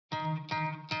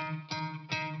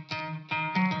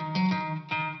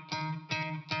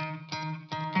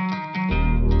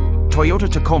Toyota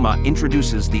Tacoma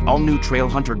introduces the all-new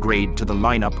Trailhunter grade to the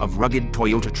lineup of rugged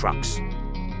Toyota trucks.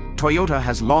 Toyota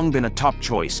has long been a top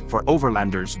choice for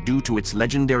overlanders due to its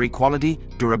legendary quality,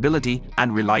 durability,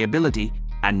 and reliability,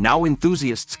 and now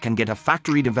enthusiasts can get a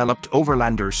factory-developed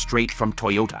overlander straight from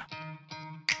Toyota.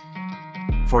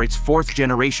 For its fourth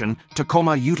generation,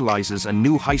 Tacoma utilizes a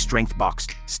new high-strength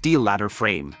boxed steel ladder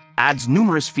frame, adds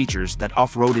numerous features that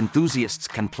off-road enthusiasts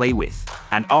can play with,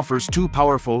 and offers two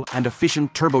powerful and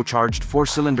efficient turbocharged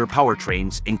four-cylinder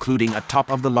powertrains, including a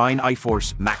top-of-the-line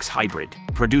iForce Max Hybrid,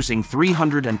 producing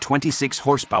 326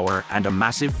 horsepower and a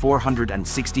massive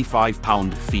 465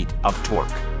 pound-feet of torque.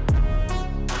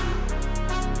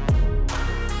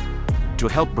 To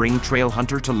help bring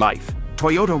Trailhunter to life,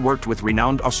 Toyota worked with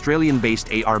renowned Australian-based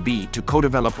ARB to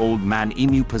co-develop Old Man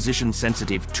Emu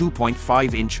position-sensitive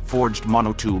 2.5-inch forged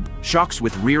monotube shocks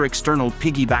with rear external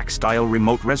piggyback-style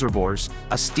remote reservoirs,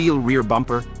 a steel rear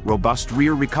bumper, robust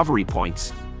rear recovery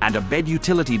points, and a bed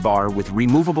utility bar with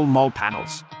removable MOLLE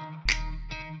panels.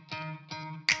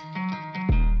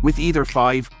 With either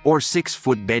 5- or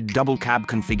 6-foot bed double cab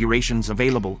configurations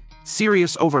available,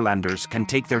 serious overlanders can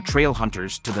take their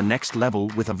Trailhunters to the next level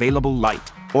with available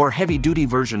light or heavy-duty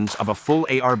versions of a full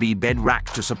ARB bed rack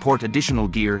to support additional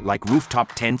gear like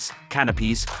rooftop tents,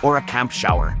 canopies, or a camp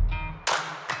shower.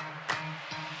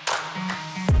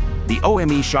 The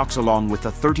OME shocks along with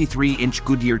the 33-inch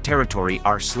Goodyear Territory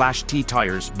R/T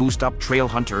tires boost up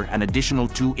Trailhunter an additional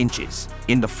 2 inches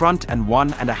in the front and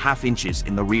 1.5 inches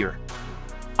in the rear.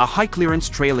 A high-clearance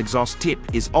trail exhaust tip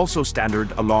is also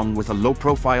standard, along with a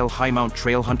low-profile high-mount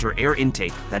Trailhunter air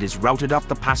intake that is routed up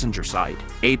the passenger side,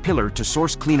 a pillar to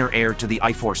source cleaner air to the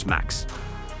iForce Max.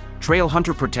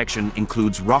 Trailhunter protection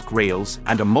includes rock rails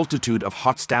and a multitude of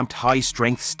hot-stamped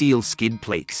high-strength steel skid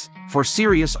plates for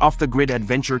serious off-the-grid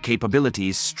adventure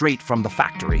capabilities straight from the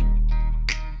factory.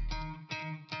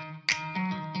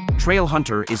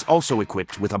 Trailhunter is also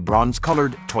equipped with a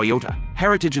bronze-colored Toyota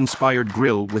heritage-inspired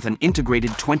grille with an integrated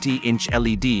 20-inch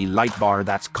LED light bar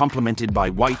that's complemented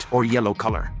by white or yellow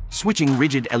color, switching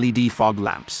rigid LED fog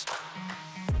lamps.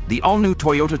 The all-new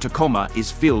Toyota Tacoma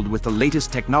is filled with the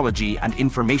latest technology and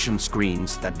information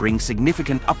screens that bring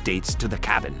significant updates to the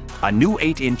cabin. A new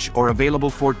 8-inch or available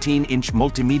 14-inch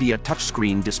multimedia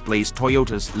touchscreen displays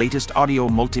Toyota's latest audio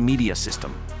multimedia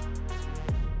system.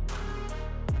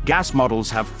 Gas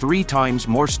models have 3 times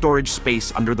more storage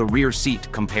space under the rear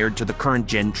seat compared to the current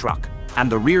gen truck,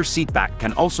 and the rear seatback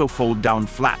can also fold down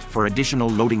flat for additional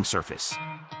loading surface.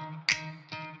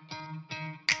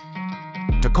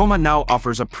 Tacoma now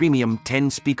offers a premium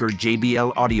 10-speaker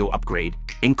JBL audio upgrade,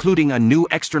 including a new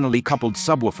externally coupled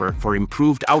subwoofer for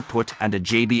improved output and a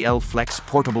JBL Flex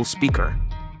portable speaker.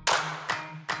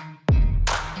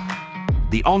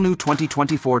 The all-new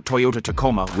 2024 Toyota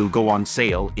Tacoma will go on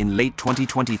sale in late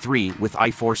 2023 with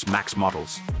iForce Max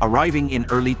models, arriving in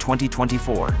early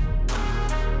 2024.